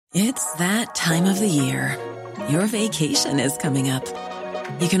It's that time of the year. Your vacation is coming up.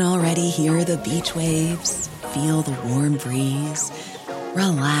 You can already hear the beach waves, feel the warm breeze,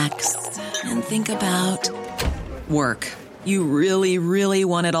 relax, and think about work. You really, really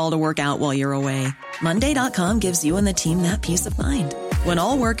want it all to work out while you're away. Monday.com gives you and the team that peace of mind. When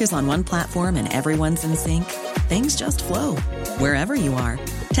all work is on one platform and everyone's in sync, things just flow. Wherever you are,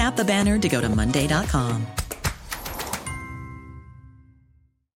 tap the banner to go to Monday.com.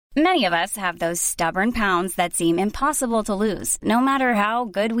 Many of us have those stubborn pounds that seem impossible to lose, no matter how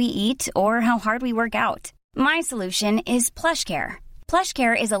good we eat or how hard we work out. My solution is PlushCare.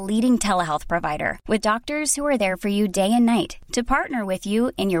 PlushCare is a leading telehealth provider with doctors who are there for you day and night to partner with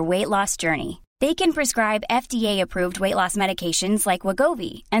you in your weight loss journey. They can prescribe FDA-approved weight loss medications like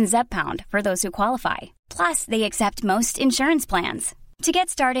Wegovy and Zepbound for those who qualify. Plus, they accept most insurance plans. To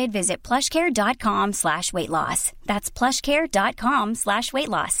get started, visit plushcare.com/weightloss. That's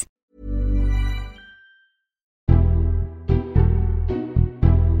plushcare.com/weightloss.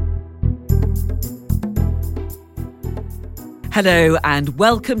 Hello and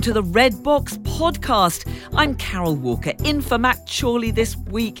welcome to the Red Box podcast. I'm Carol Walker, in for Matt Chorley this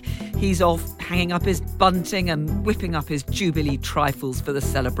week. He's off hanging up his bunting and whipping up his Jubilee trifles for the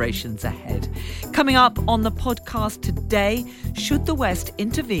celebrations ahead. Coming up on the podcast today, should the West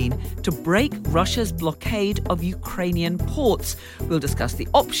intervene to break Russia's blockade of Ukrainian ports? We'll discuss the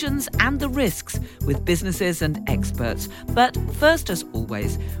options and the risks with businesses and experts. But first, as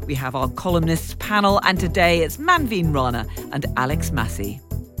always, we have our columnists panel, and today it's Manveen Rana and Alex Massey.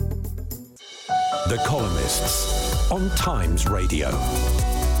 The Columnists on Times Radio.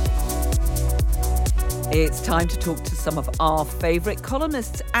 It's time to talk to some of our favourite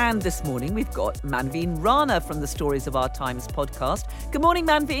columnists, and this morning we've got Manveen Rana from the Stories of Our Times podcast. Good morning,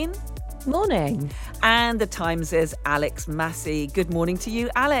 Manveen. Morning. And the Times' Alex Massey. Good morning to you,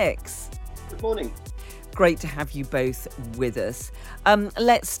 Alex. Good morning. Great to have you both with us.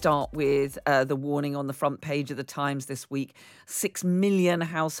 Let's start with the warning on the front page of the Times this week. 6 million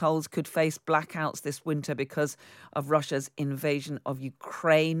households could face blackouts this winter because of Russia's invasion of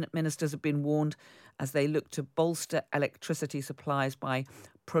Ukraine. Ministers have been warned as they look to bolster electricity supplies by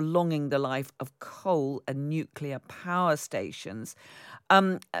prolonging the life of coal and nuclear power stations.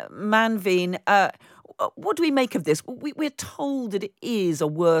 Manveen, what do we make of this? We're told that it is a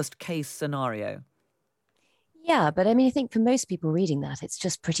worst-case scenario. Yeah, but I mean, I think for most people reading that, it's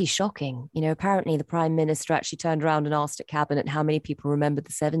just pretty shocking. You know, apparently the Prime Minister actually turned around and asked at Cabinet how many people remembered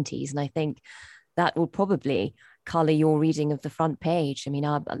the 70s. And I think that will probably colour your reading of the front page. I mean,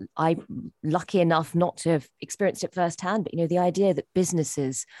 I'm lucky enough not to have experienced it firsthand, but, you know, the idea that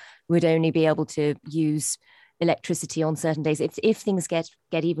businesses would only be able to use electricity on certain days if things get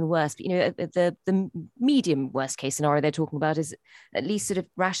even worse. But, you know, the medium worst case scenario they're talking about is at least sort of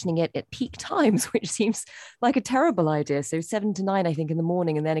rationing it at peak times, which seems like a terrible idea. So 7 to 9, I think, in the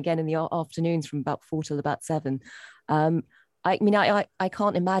morning, and then again in the afternoons from about 4 till about 7. I mean, I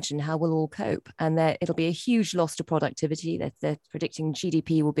can't imagine how we'll all cope, and it'll be a huge loss to productivity. They're predicting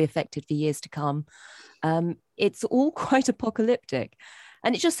GDP will be affected for years to come. It's all quite apocalyptic.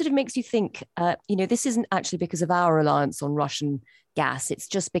 And it just sort of makes you think, you know, this isn't actually because of our reliance on Russian gas. It's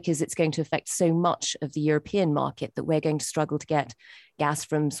just because it's going to affect so much of the European market that we're going to struggle to get gas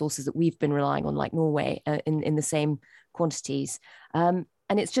from sources that we've been relying on, like Norway, in the same quantities. And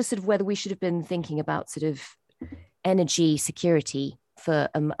it's just sort of whether we should have been thinking about sort of energy security for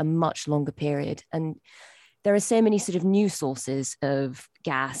a much longer period. And there are so many sort of new sources of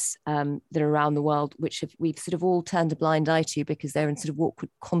gas that are around the world, which we've sort of all turned a blind eye to because they're in sort of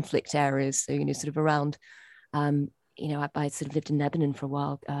awkward conflict areas. So, you know, sort of around, you know, I sort of lived in Lebanon for a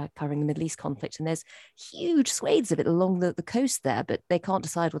while, covering the Middle East conflict, and there's huge swathes of it along the coast there, but they can't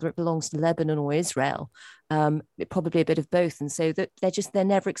decide whether it belongs to Lebanon or Israel. Probably a bit of both, and so that they're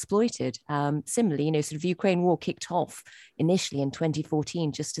never exploited. Similarly, you know, sort of the Ukraine war kicked off initially in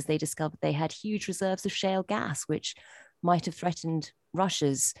 2014, just as they discovered they had huge reserves of shale gas, which might have threatened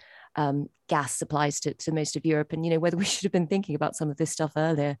Russia's gas supplies to most of Europe. And, you know, whether we should have been thinking about some of this stuff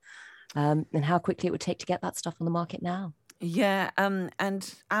earlier. And how quickly it would take to get that stuff on the market now. Yeah,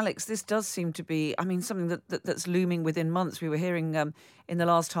 and Alex, this does seem to be, I mean, something that's looming within months. We were hearing in the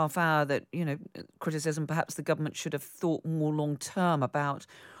last half hour that, you know, criticism, perhaps the government should have thought more long-term about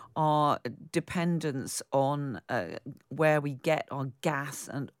our dependence on where we get our gas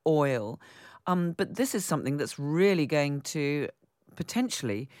and oil. But this is something that's really going to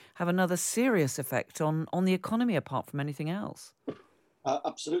potentially have another serious effect on the economy apart from anything else.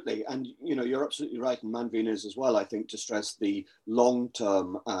 Absolutely. And, you're absolutely right. And Manveen is as well, I think, to stress the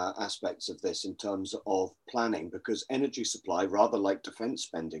long-term aspects of this in terms of planning, because energy supply, rather like defense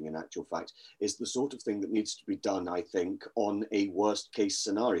spending, in actual fact, is the sort of thing that needs to be done, I think, on a worst case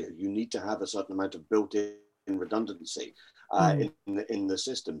scenario. You need to have a certain amount of built-in redundancy in the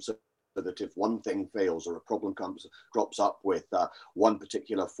system. So that if one thing fails or a problem crops up with one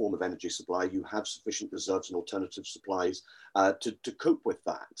particular form of energy supply, you have sufficient reserves and alternative supplies to cope with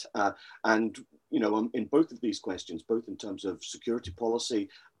that. And in both of these questions, both in terms of security policy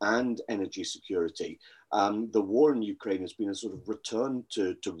and energy security, the war in Ukraine has been a sort of return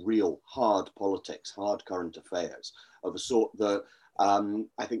to real hard politics, hard current affairs of a sort that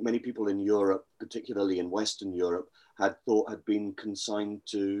I think many people in Europe, particularly in Western Europe, had thought had been consigned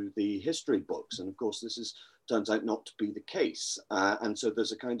to the history books. And of course, this turns out not to be the case. And so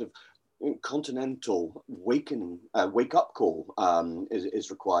there's a kind of continental wake-up call is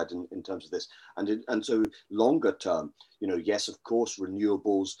required in terms of this. And so longer term, yes, of course,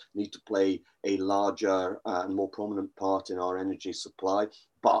 renewables need to play a larger and more prominent part in our energy supply,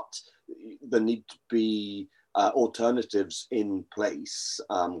 but there need to be alternatives in place,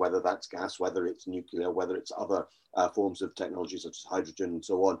 whether that's gas, whether it's nuclear, whether it's other forms of technology such as hydrogen and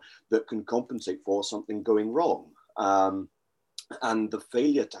so on, that can compensate for something going wrong. And the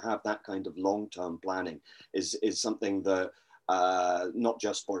failure to have that kind of long-term planning is something that not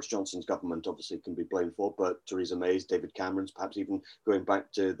just Boris Johnson's government obviously can be blamed for, but Theresa May's, David Cameron's, perhaps even going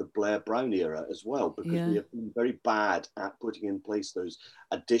back to the Blair-Brown era as well, because we have been very bad at putting in place those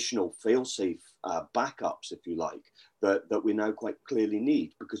additional fail-safe backups, if you like, that we now quite clearly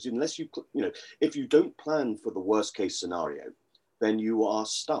need. Because unless if you don't plan for the worst case scenario, then you are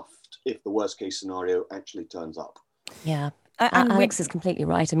stuffed if the worst case scenario actually turns up. Yeah. And Alex is completely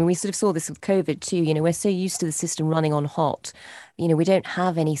right. I mean, we sort of saw this with COVID too. We're so used to the system running on hot. We don't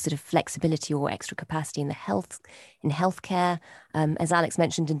have any sort of flexibility or extra capacity in healthcare, as Alex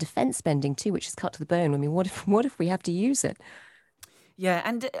mentioned, in defence spending too, which is cut to the bone. I mean, what if we have to use it? Yeah,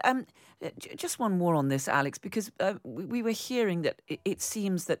 and just one more on this, Alex, because we were hearing that it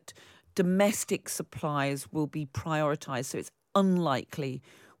seems that domestic supplies will be prioritised, so it's unlikely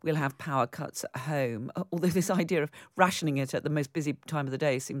we'll have power cuts at home, although this idea of rationing it at the most busy time of the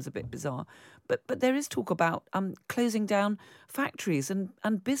day seems a bit bizarre. But there is talk about closing down factories and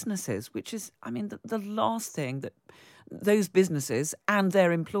businesses, which is, I mean, the last thing that those businesses and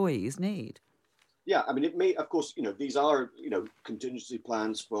their employees need. Yeah, I mean, it may, of course, these are, contingency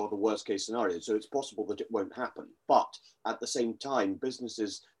plans for the worst case scenario. So it's possible that it won't happen. But at the same time,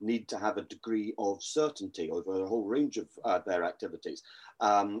 businesses need to have a degree of certainty over a whole range of their activities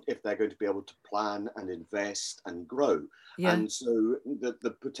if they're going to be able to plan and invest and grow. Yeah. And so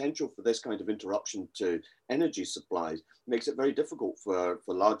the potential for this kind of interruption to energy supplies makes it very difficult for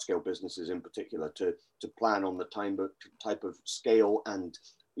large scale businesses in particular to plan on the type of scale and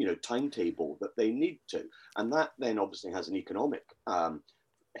timetable that they need to. And that then obviously has an economic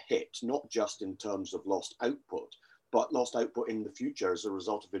hit, not just in terms of lost output, but lost output in the future as a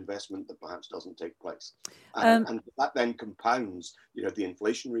result of investment that perhaps doesn't take place. And that then compounds, the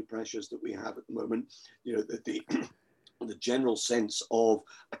inflationary pressures that we have at the moment, the general sense of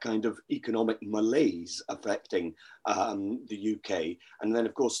a kind of economic malaise affecting the UK. And then,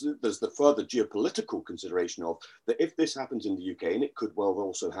 of course, there's the further geopolitical consideration of that if this happens in the UK, and it could well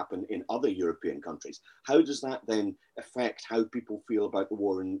also happen in other European countries, how does that then affect how people feel about the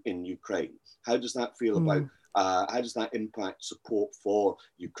war in Ukraine? How does that feel about, how does that impact support for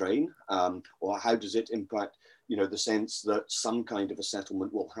Ukraine? Or how does it impact the sense that some kind of a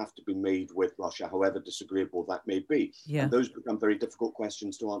settlement will have to be made with Russia, however disagreeable that may be. Yeah. And those become very difficult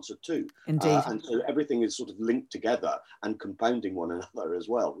questions to answer too. Indeed. And so everything is sort of linked together and compounding one another as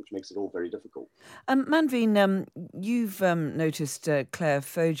well, which makes it all very difficult. Manveen, you've noticed Claire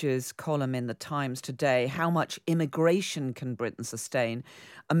Foger's column in The Times today, how much immigration can Britain sustain?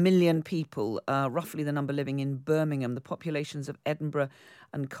 1 million people, roughly the number living in Birmingham, the populations of Edinburgh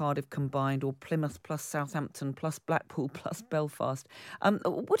and Cardiff combined, or Plymouth plus Southampton plus Blackpool plus Belfast.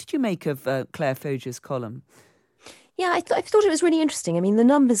 What did you make of Claire Foger's column? Yeah, I thought it was really interesting. I mean, the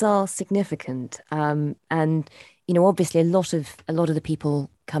numbers are significant, and obviously a lot of the people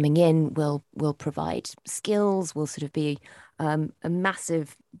coming in will provide skills, will sort of be a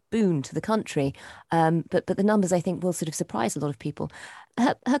massive boon to the country. But the numbers, I think, will sort of surprise a lot of people.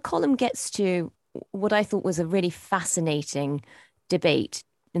 Her column gets to what I thought was a really fascinating debate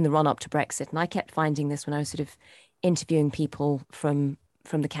in the run-up to Brexit. And I kept finding this when I was sort of interviewing people from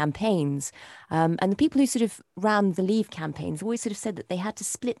the campaigns. And the people who sort of ran the Leave campaigns always sort of said that they had to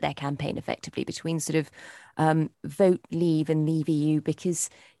split their campaign effectively between sort of vote Leave and Leave EU, because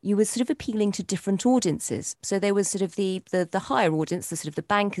you were sort of appealing to different audiences. So there was sort of the higher audience, the sort of the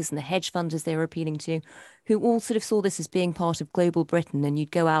bankers and the hedge funders they were appealing to, who all sort of saw this as being part of global Britain, and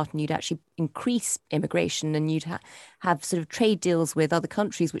you'd go out and you'd actually increase immigration, and you'd have sort of trade deals with other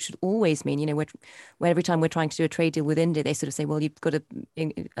countries, which would always mean, where every time we're trying to do a trade deal with India, they sort of say, well, you've got to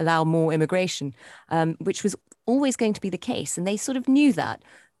allow more immigration, which was always going to be the case. And they sort of knew that.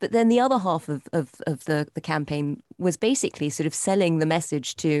 But then the other half of the campaign was basically sort of selling the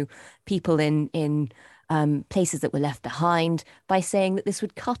message to people in places that were left behind by saying that this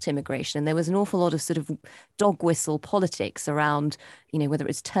would cut immigration. And there was an awful lot of sort of dog whistle politics around, whether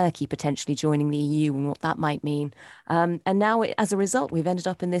it's Turkey potentially joining the EU and what that might mean. And now, as a result, we've ended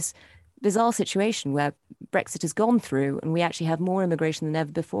up in this bizarre situation where Brexit has gone through and we actually have more immigration than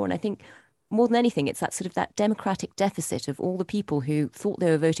ever before. And I think more than anything, it's that sort of that democratic deficit of all the people who thought they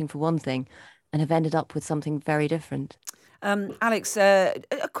were voting for one thing and have ended up with something very different. Alex, a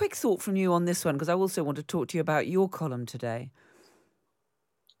quick thought from you on this one, because I also want to talk to you about your column today.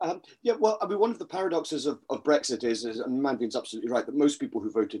 One of the paradoxes of Brexit is, and Manveen's absolutely right, that most people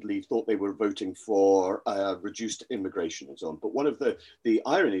who voted Leave thought they were voting for reduced immigration and so on. But one of the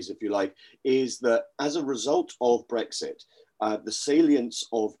ironies, if you like, is that as a result of Brexit, the salience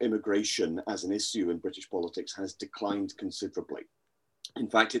of immigration as an issue in British politics has declined considerably. In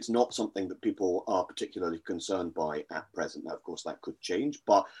fact, it's not something that people are particularly concerned by at present. Now, of course, that could change,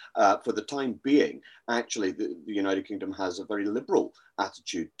 but for the time being, actually, the United Kingdom has a very liberal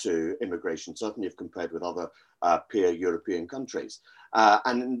attitude to immigration, certainly if compared with other peer European countries.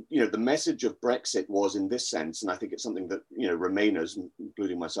 And the message of Brexit was in this sense, and I think it's something that, Remainers,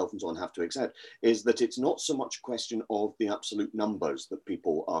 including myself and so on, have to accept, is that it's not so much a question of the absolute numbers that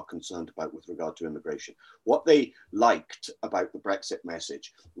people are concerned about with regard to immigration. What they liked about the Brexit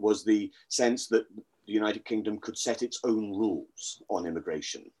message was the sense that the United Kingdom could set its own rules on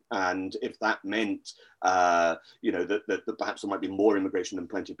immigration. And if that meant, that perhaps there might be more immigration than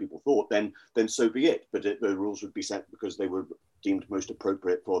plenty of people thought, then so be it. But the rules would be set because they were deemed most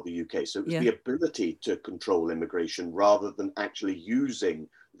appropriate for the UK. So it was the ability to control immigration rather than actually using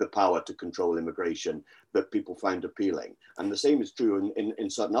the power to control immigration that people found appealing. And the same is true in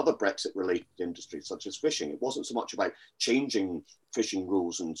certain other Brexit-related industries, such as fishing. It wasn't so much about changing fishing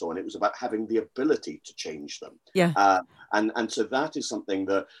rules and so on. It was about having the ability to change them. And so that is something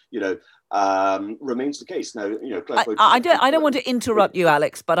that, remains the case. Now, I don't want to interrupt you,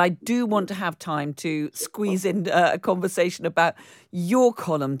 Alex, but I do want to have time to squeeze in a conversation about your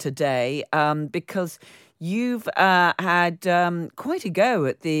column today, because you've had quite a go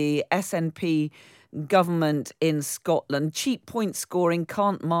at the SNP government in Scotland. Cheap point scoring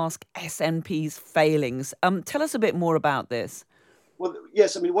can't mask SNP's failings. Tell us a bit more about this. Well,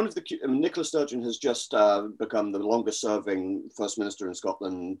 yes, Nicola Sturgeon has just become the longest-serving First Minister in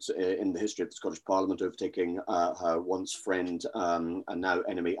Scotland in the history of the Scottish Parliament, overtaking her once friend and now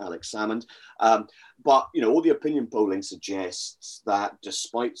enemy, Alex Salmond. But, all the opinion polling suggests that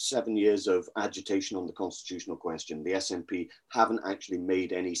despite 7 years of agitation on the constitutional question, the SNP haven't actually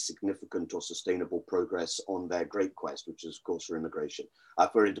made any significant or sustainable progress on their great quest, which is, of course, for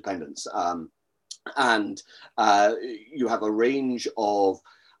independence. And you have a range of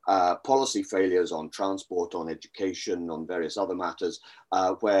policy failures on transport, on education, on various other matters,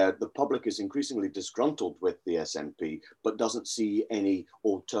 where the public is increasingly disgruntled with the SNP, but doesn't see any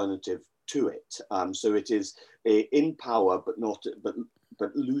alternative to it. So it is in power,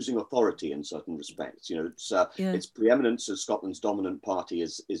 but losing authority in certain respects. Its preeminence as Scotland's dominant party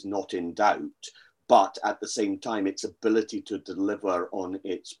is not in doubt. But at the same time, its ability to deliver on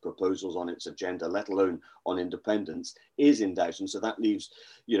its proposals, on its agenda, let alone on independence, is in doubt. And so that leaves,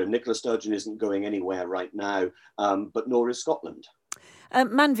 Nicola Sturgeon isn't going anywhere right now, but nor is Scotland.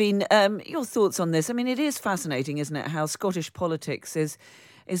 Manveen, your thoughts on this? I mean, it is fascinating, isn't it, how Scottish politics is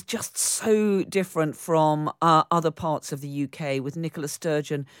just so different from other parts of the UK, with Nicola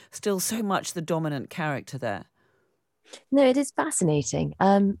Sturgeon still so much the dominant character there. No, it is fascinating.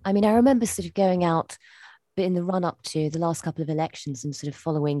 I remember sort of going out in the run up to the last couple of elections and sort of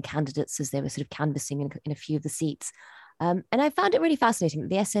following candidates as they were sort of canvassing in a few of the seats. And I found it really fascinating that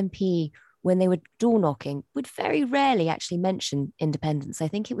the SNP, when they were door knocking, would very rarely actually mention independence. I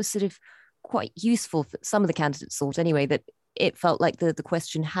think it was sort of quite useful for some of the candidates thought anyway, that it felt like the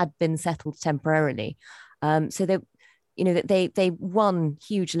question had been settled temporarily. So they won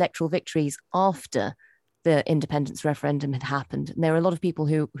huge electoral victories after the independence referendum had happened. And there are a lot of people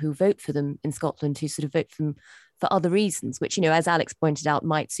who vote for them in Scotland who sort of vote for them for other reasons, which, as Alex pointed out,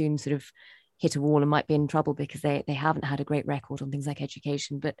 might soon sort of hit a wall and might be in trouble because they haven't had a great record on things like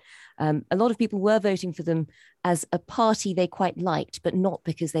education. But a lot of people were voting for them as a party they quite liked, but not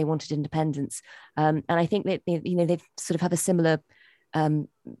because they wanted independence. And I think that they sort of have a similar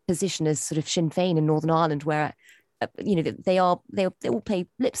position as sort of Sinn Féin in Northern Ireland, where they all pay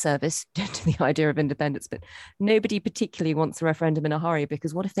lip service to the idea of independence, but nobody particularly wants a referendum in a hurry,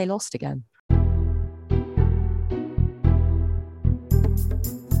 because what if they lost again?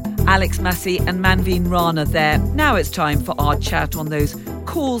 Alex Massie and Manveen Rana there. Now it's time for our chat on those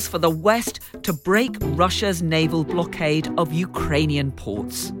calls for the West to break Russia's naval blockade of Ukrainian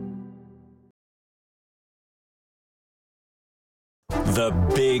ports. The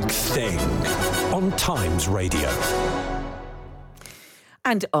Big Thing on Times Radio.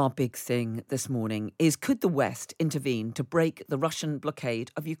 And our big thing this morning is, could the West intervene to break the Russian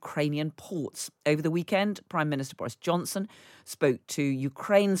blockade of Ukrainian ports? Over the weekend, Prime Minister Boris Johnson spoke to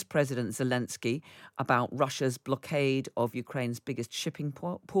Ukraine's President Zelensky about Russia's blockade of Ukraine's biggest shipping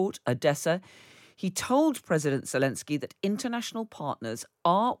port, Odessa. He told President Zelensky that international partners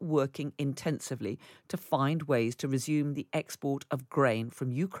are working intensively to find ways to resume the export of grain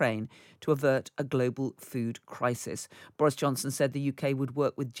from Ukraine to avert a global food crisis. Boris Johnson said the UK would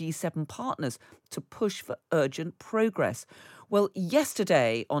work with G7 partners to push for urgent progress. Well,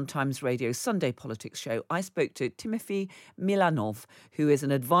 yesterday on Times Radio's Sunday Politics show, I spoke to Timothy Milanov, who is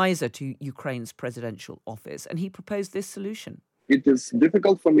an advisor to Ukraine's presidential office, and he proposed this solution. It is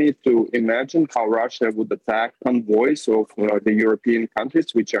difficult for me to imagine how Russia would attack convoys of the European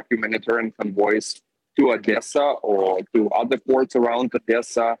countries, which are humanitarian convoys to Odessa or to other ports around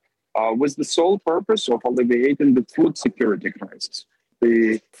Odessa, with the sole purpose of alleviating the food security crisis.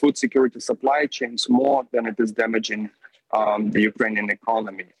 The food security supply chains more than it is damaging the Ukrainian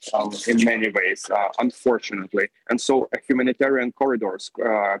economy in many ways, unfortunately. And so humanitarian corridors,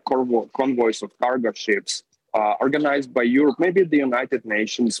 convoys of cargo ships, organized by Europe, maybe the United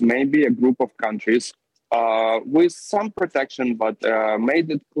Nations, maybe a group of countries with some protection, but made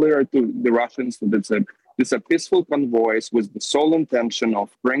it clear to the Russians that it's a peaceful convoys with the sole intention of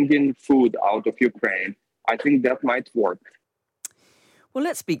bringing food out of Ukraine. I think that might work. Well,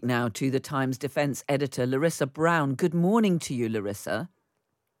 let's speak now to the Times defence editor, Larissa Brown. Good morning to you, Larissa.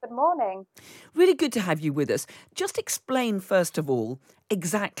 Good morning. Really good to have you with us. Just explain, first of all,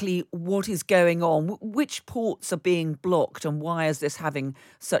 exactly what is going on. Which ports are being blocked and why is this having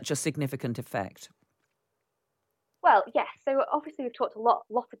such a significant effect? Well, yes. So obviously we've talked a lot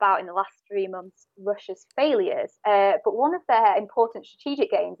about in the last 3 months Russia's failures. But one of their important strategic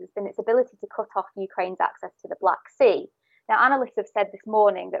gains has been its ability to cut off Ukraine's access to the Black Sea. Now, analysts have said this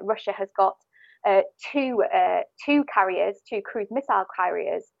morning that Russia has got two cruise missile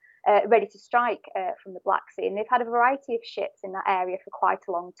carriers ready to strike from the Black Sea. And they've had a variety of ships in that area for quite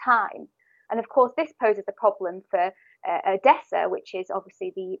a long time. And of course, this poses a problem for Odessa, which is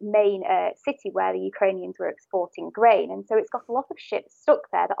obviously the main city where the Ukrainians were exporting grain. And so it's got a lot of ships stuck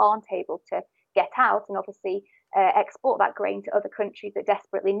there that aren't able to get out and obviously export that grain to other countries that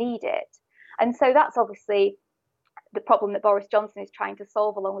desperately need it. And so that's obviously the problem that Boris Johnson is trying to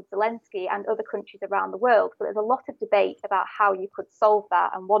solve along with Zelensky and other countries around the world. But there's a lot of debate about how you could solve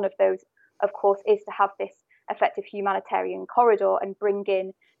that. And one of those, of course, is to have this effective humanitarian corridor and bring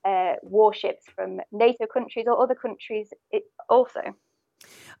in warships from NATO countries or other countries also.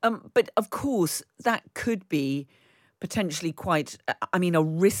 But of course, that could be potentially quite, a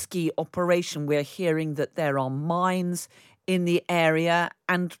risky operation. We're hearing that there are mines in the area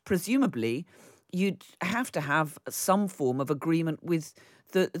and presumably you'd have to have some form of agreement with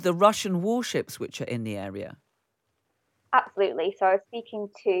the Russian warships which are in the area. Absolutely. So I was speaking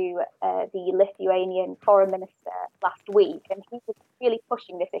to the Lithuanian foreign minister last week, and he was really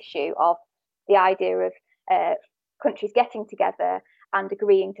pushing this issue of the idea of countries getting together and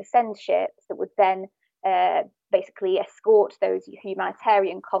agreeing to send ships that would then basically escort those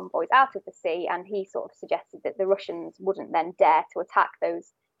humanitarian convoys out of the sea. And he sort of suggested that the Russians wouldn't then dare to attack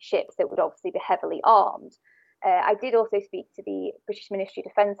those ships that would obviously be heavily armed. I did also speak to the British Ministry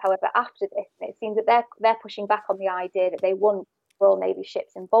of Defence, however, after this, and it seems that they're pushing back on the idea that they want Royal Navy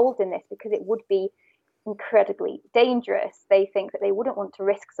ships involved in this because it would be incredibly dangerous. They think that they wouldn't want to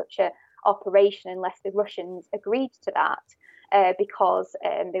risk such an operation unless the Russians agreed to that, because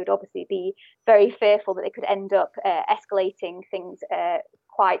they would obviously be very fearful that they could end up escalating things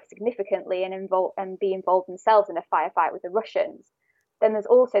quite significantly and be involved themselves in a firefight with the Russians. Then there's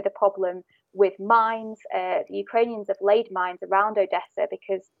also the problem with mines. The Ukrainians have laid mines around Odessa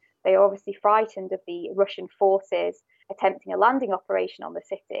because They are obviously frightened of the Russian forces attempting a landing operation on the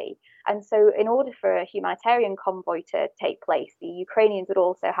city. And so in order for a humanitarian convoy to take place, the Ukrainians would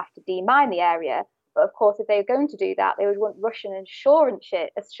also have to demine the area. But of course, if they were going to do that, they would want Russian assurances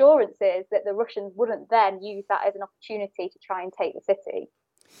that the Russians wouldn't then use that as an opportunity to try and take the city.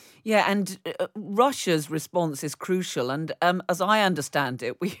 Yeah, and Russia's response is crucial. And as I understand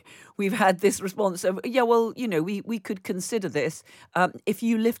it, we've had this response of, we could consider this if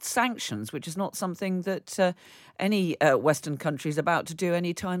you lift sanctions, which is not something that any Western country is about to do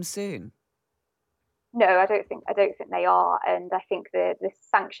anytime soon. No, I don't think they are, and I think the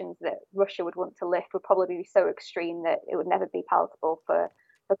sanctions that Russia would want to lift would probably be so extreme that it would never be palatable for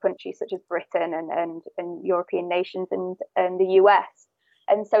countries such as Britain and European nations and the US.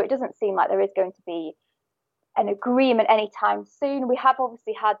 And so it doesn't seem like there is going to be an agreement anytime soon. We have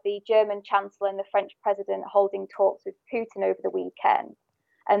obviously had the German Chancellor and the French President holding talks with Putin over the weekend.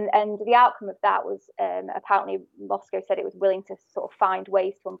 And the outcome of that was apparently Moscow said it was willing to sort of find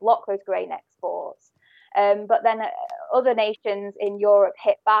ways to unblock those grain exports. But then other nations in Europe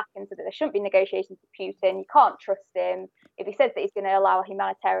hit back and said that there shouldn't be negotiations with Putin. You can't trust him. If he says that he's going to allow a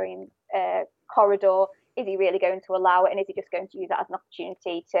humanitarian corridor, is he really going to allow it? And is he just going to use that as an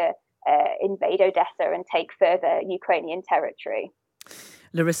opportunity to invade Odessa and take further Ukrainian territory?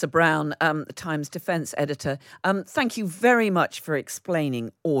 Larissa Brown, the Times defence editor. Thank you very much for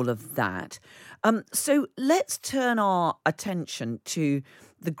explaining all of that. So let's turn our attention to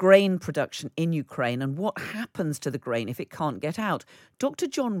the grain production in Ukraine and what happens to the grain if it can't get out. Dr.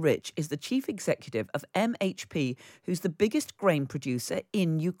 John Rich is the chief executive of MHP, who's the biggest grain producer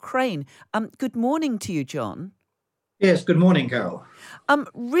in Ukraine. Good morning to you, John. Yes, good morning, Carol.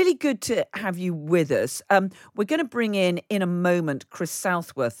 Really good to have you with us. We're going to bring in a moment Chris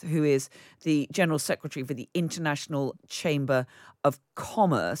Southworth, who is the General Secretary for the International Chamber of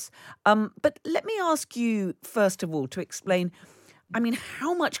Commerce. But let me ask you, first of all, to explain,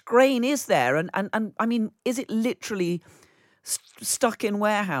 how much grain is there? And is it literally stuck in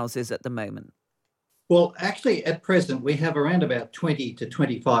warehouses at the moment? Well, actually, at present, we have around about 20 to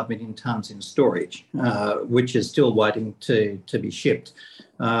 25 million tonnes in storage, which is still waiting to be shipped.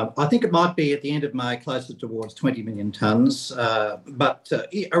 I think it might be at the end of May closer towards 20 million tonnes, but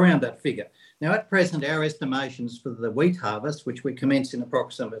around that figure. Now, at present, our estimations for the wheat harvest, which we commence in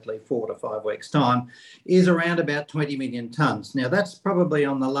approximately 4 to 5 weeks' time, is around about 20 million tonnes. Now, that's probably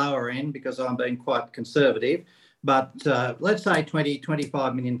on the lower end because I'm being quite conservative, but let's say 20,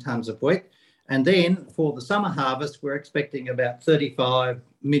 25 million tonnes of wheat. And then for the summer harvest, we're expecting about 35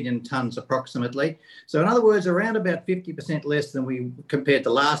 million tonnes approximately. So in other words, around about 50% less than we compared to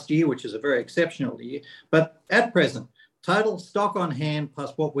last year, which is a very exceptional year. But at present, total stock on hand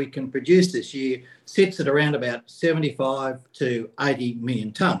plus what we can produce this year sits at around about 75 to 80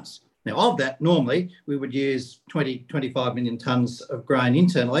 million tonnes. Now, of that, normally we would use 20, 25 million tonnes of grain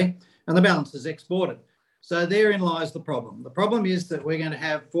internally, and the balance is exported. So therein lies the problem. The problem is that we're going to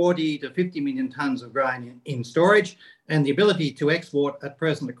have 40 to 50 million tonnes of grain in storage, and the ability to export at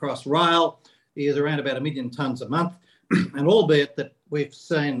present across rail is around about 1 million tonnes a month. And albeit that we've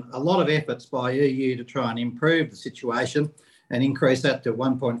seen a lot of efforts by EU to try and improve the situation and increase that to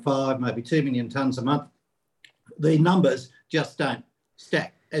 1.5, maybe 2 million tonnes a month, the numbers just don't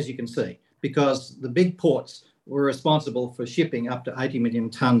stack, as you can see, because the big ports were responsible for shipping up to 80 million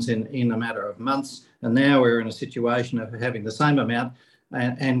tonnes in a matter of months. And now we're in a situation of having the same amount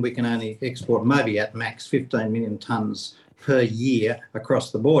and we can only export maybe at max 15 million tonnes per year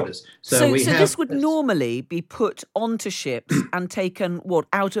across the borders. So this would normally be put onto ships and taken,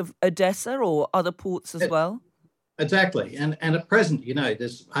 out of Odessa or other ports as well? Exactly. And at present,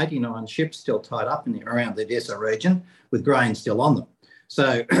 there's 89 ships still tied up around the Odessa region with grain still on them.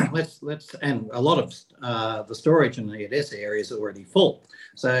 So and a lot of the storage in the Odessa area is already full.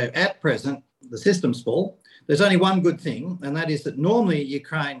 So at present, the system's full. There's only one good thing, and that is that normally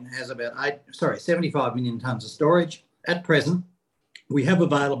Ukraine has about 75 million tonnes of storage. At present, we have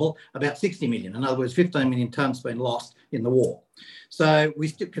available about 60 million. In other words, 15 million tonnes been lost in the war. So we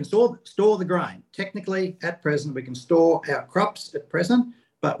still can store the grain. Technically, at present, we can store our crops at present,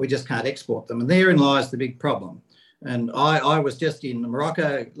 but we just can't export them. And therein lies the big problem. And I was just in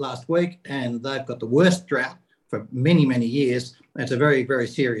Morocco last week, and they've got the worst drought for many, many years. It's a very, very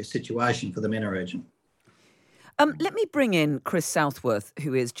serious situation for the MENA region. Let me bring in Chris Southworth,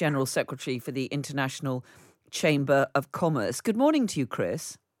 who is General Secretary for the International Chamber of Commerce. Good morning to you,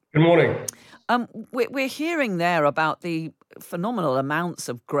 Chris. Good morning. We're hearing there about the phenomenal amounts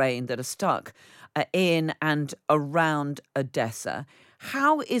of grain that are stuck in and around Odessa.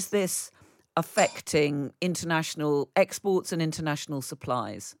 How is this affecting international exports and international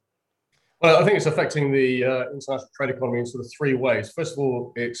supplies? Well, I think it's affecting the international trade economy in sort of three ways. First of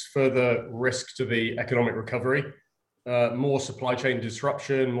all, it's further risk to the economic recovery, more supply chain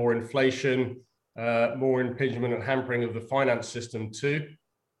disruption, more inflation, more impingement and hampering of the finance system too.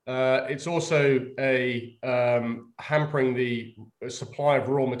 It's also hampering the supply of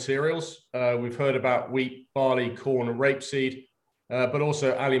raw materials. We've heard about wheat, barley, corn, and rapeseed, but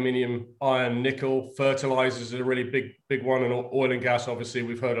also aluminium, iron, nickel, fertilizers is a really big one, and oil and gas, obviously,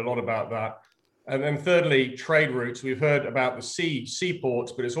 we've heard a lot about that. And then thirdly, trade routes. We've heard about the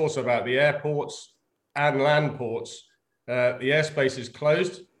seaports, but it's also about the airports and land ports. The airspace is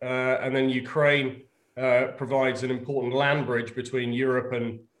closed, and then Ukraine provides an important land bridge between Europe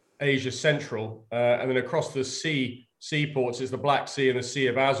and Asia Central, and then across the seaports is the Black Sea and the Sea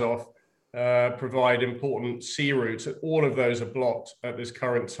of Azov, provide important sea routes. All of those are blocked at this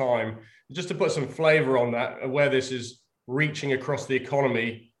current time. Just to put some flavor on that, where this is reaching across the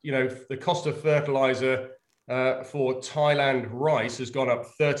economy, you know, the cost of fertilizer for Thailand rice has gone up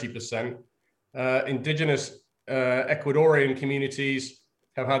 30%. Indigenous Ecuadorian communities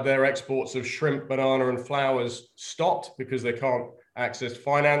have had their exports of shrimp, banana, and flowers stopped because they can't access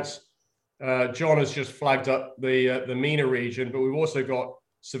finance. John has just flagged up the MENA region, but we've also got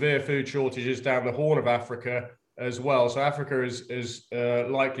severe food shortages down the Horn of Africa as well. So Africa is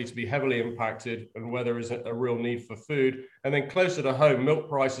likely to be heavily impacted, and where there is a real need for food. And then closer to home, milk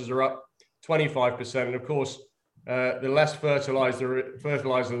prices are up 25%. And of course, the less fertilizer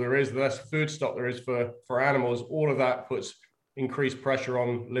there is, the less food stock there is for animals. All of that puts increased pressure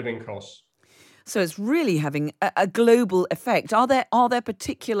on living costs. So it's really having a global effect. Are there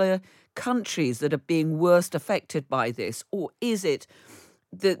particular countries that are being worst affected by this, or is it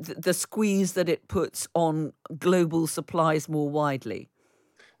the squeeze that it puts on global supplies more widely?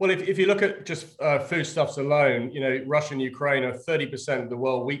 Well, if you look at just foodstuffs alone, you know, Russia and Ukraine are 30% of the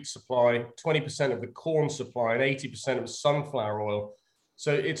world wheat supply, 20% of the corn supply, and 80% of sunflower oil.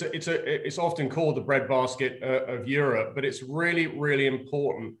 So it's often called the breadbasket of Europe, but it's really, really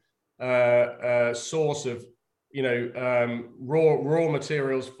important source of, you know, raw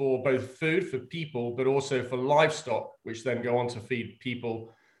materials for both food for people, but also for livestock, which then go on to feed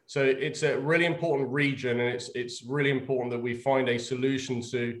people. So it's a really important region, and it's really important that we find a solution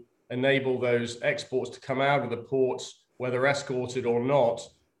to enable those exports to come out of the ports, whether escorted or not,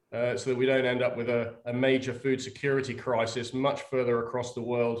 so that we don't end up with a major food security crisis much further across the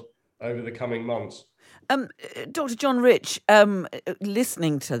world over the coming months. Dr. John Rich,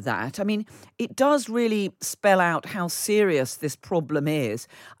 listening to that, I mean, it does really spell out how serious this problem is.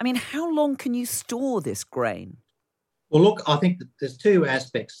 I mean, how long can you store this grain? Well, look, I think that there's two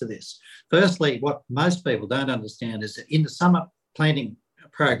aspects to this. Firstly, what most people don't understand is that in the summer planting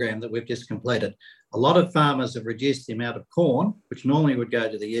program that we've just completed, a lot of farmers have reduced the amount of corn, which normally would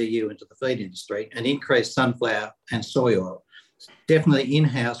go to the EU and to the feed industry, and increased sunflower and soy oil. Definitely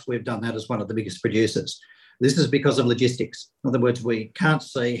in-house, we've done that as one of the biggest producers. This is because of logistics. In other words, we can't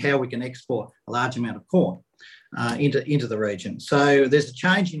see how we can export a large amount of corn into the region. So there's a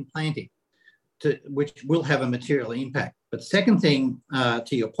change in planting which will have a material impact. But second thing,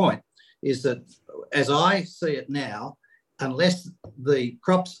 to your point, is that as I see it now, unless the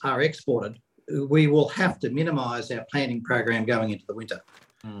crops are exported, we will have to minimise our planting program going into the winter.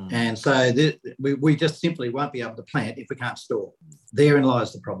 And so we just simply won't be able to plant if we can't store. Therein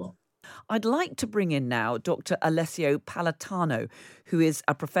lies the problem. I'd like to bring in now Dr. Alessio Palatano, who is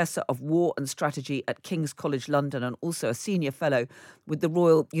a Professor of War and Strategy at King's College London and also a Senior Fellow with the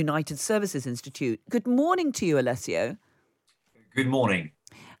Royal United Services Institute. Good morning to you, Alessio. Good morning.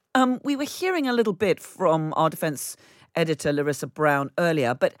 We were hearing a little bit from our defence editor, Larissa Brown,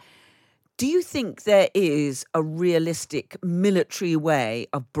 earlier, but do you think there is a realistic military way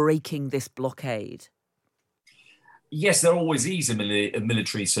of breaking this blockade? Yes, there always is a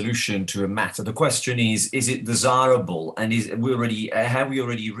military solution to a matter. The question is it desirable? And have we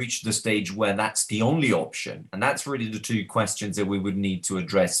already reached the stage where that's the only option? And that's really the two questions that we would need to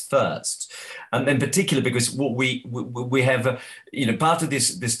address first. And in particular, because what we have, part of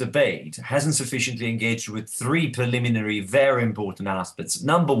this debate hasn't sufficiently engaged with three preliminary, very important aspects.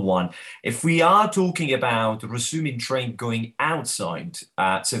 Number one, if we are talking about resuming trade going outside,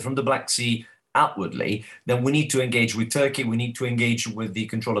 so from the Black Sea outwardly, then we need to engage with Turkey. We need to engage with the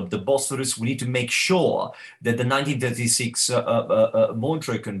control of the Bosphorus. We need to make sure that the 1936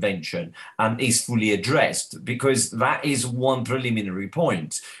 Montreux Convention is fully addressed, because that is one preliminary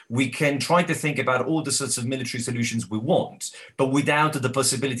point. We can try to think about all the sorts of military solutions we want, but without the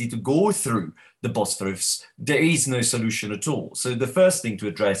possibility to go through the Bosphorus, there is no solution at all. So the first thing to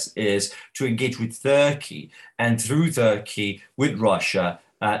address is to engage with Turkey, and through Turkey with Russia,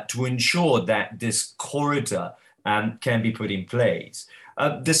 to ensure that this corridor can be put in place.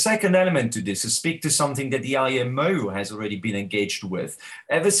 The second element to this is speak to something that the IMO has already been engaged with.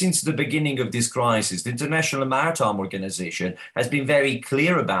 Ever since the beginning of this crisis, the International Maritime Organization has been very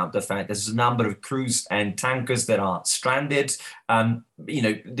clear about the fact there's a number of cruise and tankers that are stranded.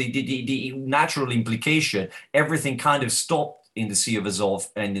 The natural implication, everything kind of stopped in the Sea of Azov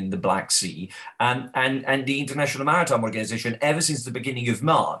and in the Black Sea. And the International Maritime Organization, ever since the beginning of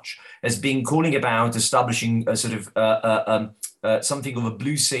March, has been calling about establishing a sort of something of a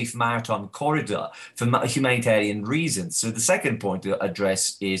blue safe maritime corridor for humanitarian reasons. So the second point to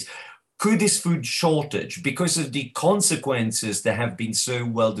address is, could this food shortage, because of the consequences that have been so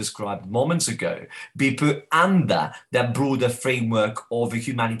well described moments ago, be put under that broader framework of a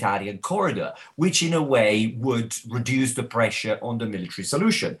humanitarian corridor, which in a way would reduce the pressure on the military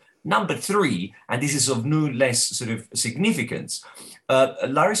solution? Number three, and this is of no less sort of significance,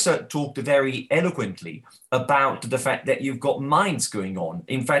 Larissa talked very eloquently about the fact that you've got mines going on.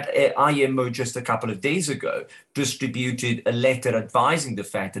 In fact, IMO just a couple of days ago distributed a letter advising the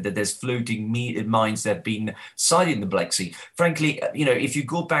fact that there's floating mines that have been sighted in the Black Sea. Frankly, if you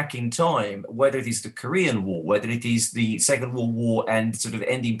go back in time, whether it is the Korean War, whether it is the Second World War and sort of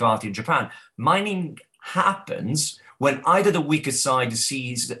ending party in Japan, mining happens when either the weaker side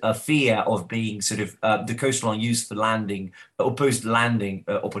sees a fear of being sort of the coastline used for landing, opposed landing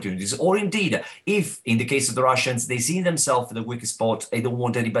opportunities, or indeed, if in the case of the Russians, they see themselves in the weaker spot, they don't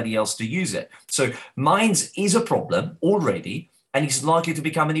want anybody else to use it. So mines is a problem already, and it's likely to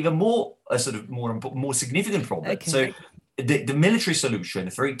become an even more more significant problem. Okay. So the military solution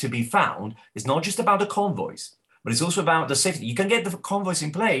for it to be found is not just about the convoys, but it's also about the safety. You can get the convoys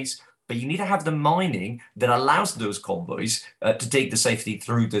in place, but you need to have the mining that allows those convoys to take the safety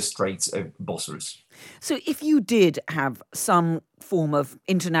through the Straits of Bosphorus. So if you did have some form of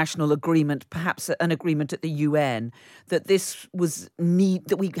international agreement, perhaps an agreement at the UN, that this was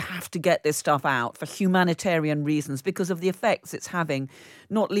that we have to get this stuff out for humanitarian reasons because of the effects it's having,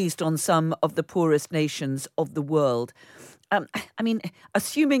 not least on some of the poorest nations of the world.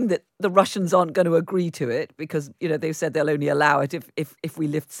 Assuming that the Russians aren't going to agree to it because, they've said they'll only allow it if we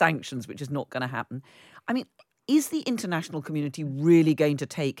lift sanctions, which is not going to happen. Is the international community really going to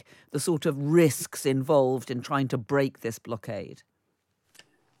take the sort of risks involved in trying to break this blockade?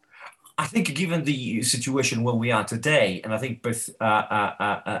 I think given the situation where we are today, and I think both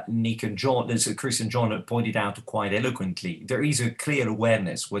Nick and John, Chris and John pointed out quite eloquently, there is a clear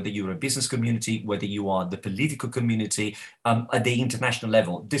awareness, whether you're a business community, whether you are the political community, at the international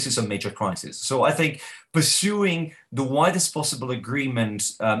level, this is a major crisis. So I think pursuing the widest possible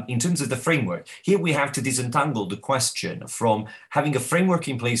agreement in terms of the framework, here we have to disentangle the question from having a framework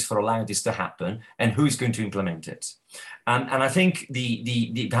in place for allowing this to happen and who's going to implement it. And I think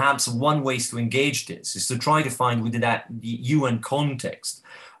the perhaps one way to engage this is to try to find within the UN context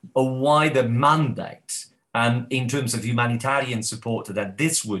a wider mandate in terms of humanitarian support that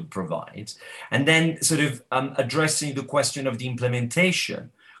this would provide, and then sort of addressing the question of the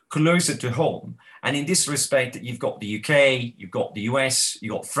implementation closer to home. And in this respect, you've got the UK, you've got the US,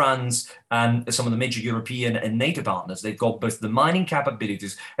 you've got France, and some of the major European and NATO partners. They've got both the mining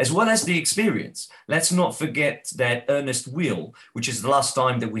capabilities as well as the experience. Let's not forget that Ernest Will, which is the last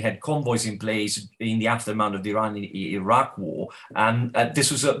time that we had convoys in place in the aftermath of the Iran-Iraq war,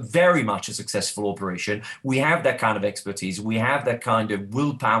 this was very much a successful operation. We have that kind of expertise. We have that kind of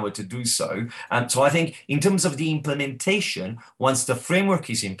willpower to do so. So I think in terms of the implementation, once the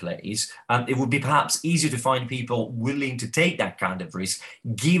framework is in place, it would be perhaps easier to find people willing to take that kind of risk,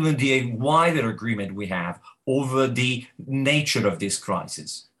 given the wider agreement we have over the nature of this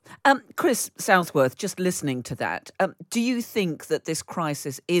crisis. Chris Southworth, just listening to that, do you think that this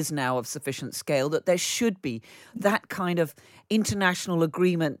crisis is now of sufficient scale, that there should be that kind of international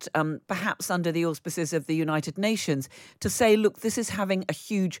agreement, perhaps under the auspices of the United Nations, to say, look, this is having a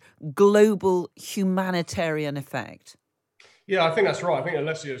huge global humanitarian effect? Yeah, I think that's right. I think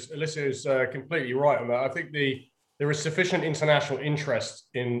Alessio's completely right on that. I think there is sufficient international interest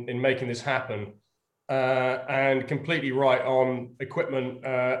in making this happen, and completely right on equipment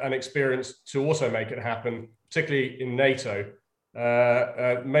and experience to also make it happen, particularly in NATO.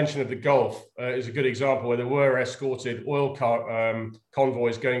 Mention of the Gulf is a good example where there were escorted oil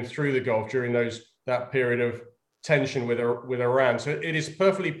convoys going through the Gulf during that period of tension with Iran. So it is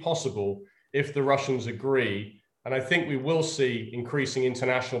perfectly possible if the Russians agree. And I think we will see increasing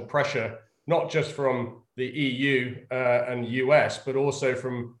international pressure, not just from the EU and US, but also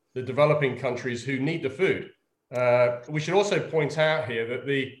from the developing countries who need the food. We should also point out here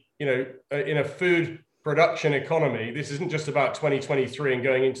that in a food production economy. This isn't just about 2023 and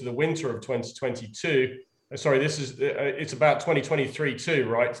going into the winter of 2022. It's about 2023 too,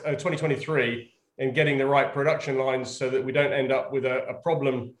 right? 2023 and getting the right production lines so that we don't end up with a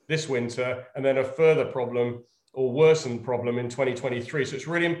problem this winter and then a further problem or worsened problem in 2023. So it's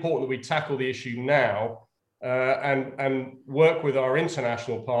really important that we tackle the issue now and work with our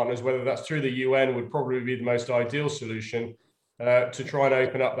international partners, whether that's through the UN would probably be the most ideal solution, to try and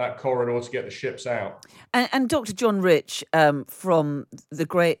open up that corridor to get the ships out. And Dr. John Rich, from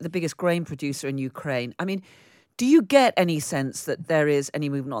the biggest grain producer in Ukraine, I mean, do you get any sense that there is any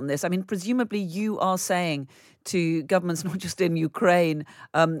movement on this? I mean, presumably you are saying to governments, not just in Ukraine,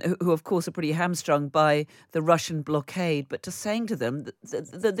 who of course are pretty hamstrung by the Russian blockade, but to saying to them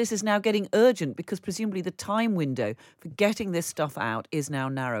that this is now getting urgent because presumably the time window for getting this stuff out is now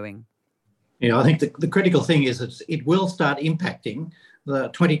narrowing. Yeah, I think the critical thing is that it will start impacting the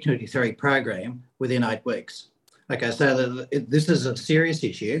 2023 program within 8 weeks. Okay, so this is a serious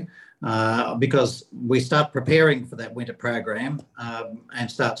issue because we start preparing for that winter program and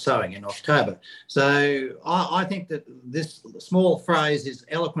start sowing in October. So I think that this small phrase is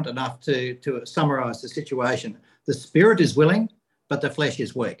eloquent enough to summarise the situation. The spirit is willing, but the flesh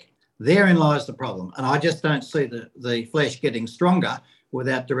is weak. Therein lies the problem. And I just don't see the flesh getting stronger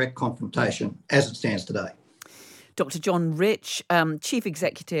without direct confrontation as it stands today. Dr. John Rich, Chief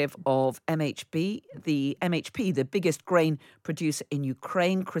Executive of MHP, the biggest grain producer in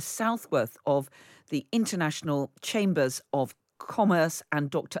Ukraine, Chris Southworth of the International Chambers of Commerce, and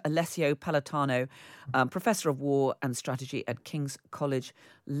Dr. Alessio Palatano, Professor of War and Strategy at King's College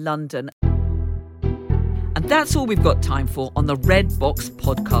London. And that's all we've got time for on the Red Box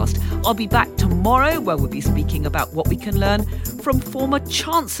podcast. I'll be back tomorrow where we'll be speaking about what we can learn from former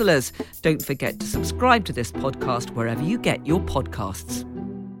chancellors. Don't forget to subscribe to this podcast wherever you get your podcasts.